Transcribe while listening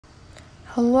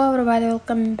Hello everybody,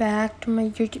 welcome back to my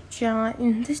YouTube channel.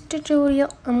 In this tutorial,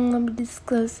 I'm going to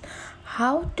discuss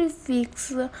how to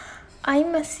fix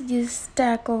iMessages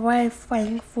stack or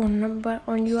verifying phone number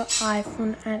on your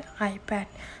iPhone and iPad.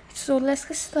 So let's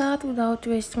get started without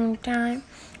wasting time.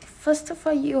 First of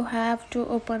all, you have to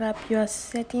open up your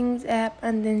settings app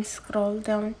and then scroll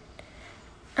down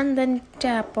and then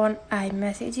tap on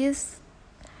iMessages.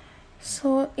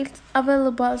 So it's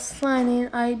available. Sign in.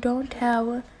 I don't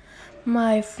have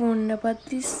my phone number.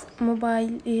 This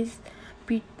mobile is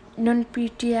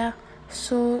non-PTR.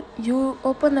 So you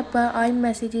open up a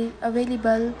iMessage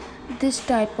available this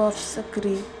type of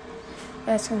screen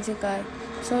as you can see guys.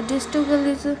 So this toggle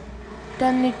is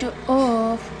turn it to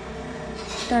off,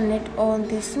 turn it on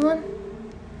this one.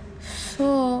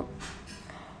 So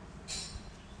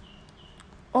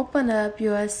open up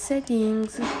your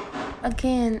settings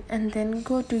again and then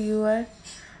go to your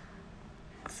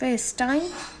FaceTime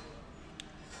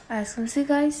as you can see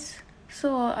guys.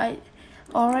 So I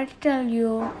already tell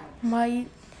you my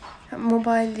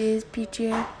mobile is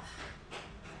PTA.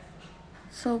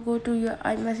 So go to your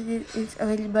iMessage, is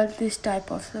available this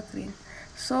type of screen.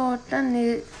 So turn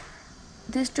it,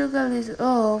 this toggle is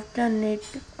off, turn it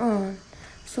on.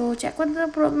 So check whether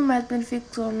the problem has been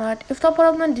fixed or not. If the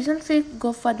problem isn't fixed,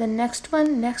 go for the next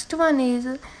one. Next one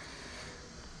is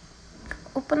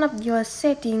open up your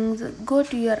settings, go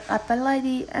to your Apple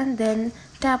ID and then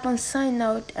tap on sign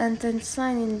out and then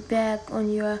sign in back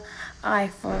on your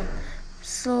iPhone.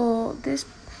 So this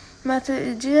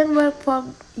method didn't work for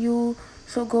you,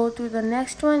 so go to the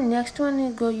next one. Next one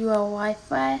is go your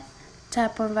Wi-Fi,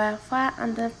 tap on Wi-Fi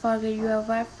and then forget your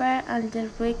Wi-Fi and then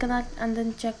reconnect and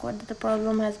then check whether the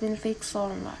problem has been fixed or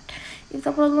not. If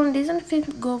the problem isn't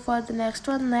fixed, go for the next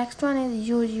one. Next one is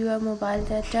use your mobile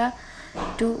data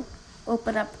to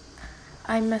open up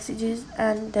iMessages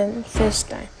and then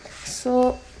FaceTime.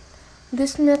 So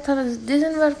this method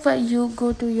doesn't work for you.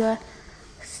 Go to your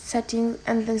settings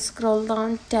and then scroll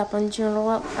down, tap on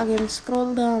general, again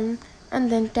scroll down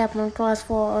and then tap on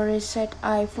transfer or reset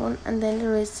iPhone and then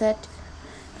reset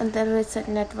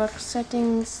network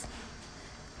settings.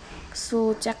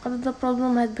 So check whether the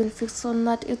problem has been fixed or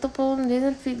not. If the problem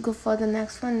didn't fix, go for the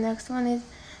next one. Next one is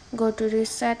go to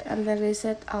reset and then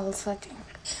reset all settings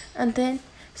and then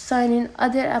sign in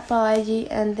other Apple ID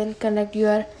and then connect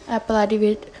your Apple ID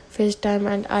with FaceTime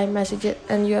and iMessage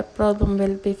and your problem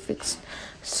will be fixed.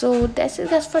 So that's it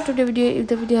guys for today's video. If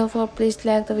the video helpful, please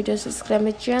like the video, subscribe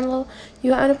my channel.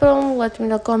 You have any problem, let me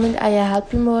know in the comment. I will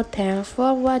help you more. Thanks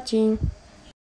for watching.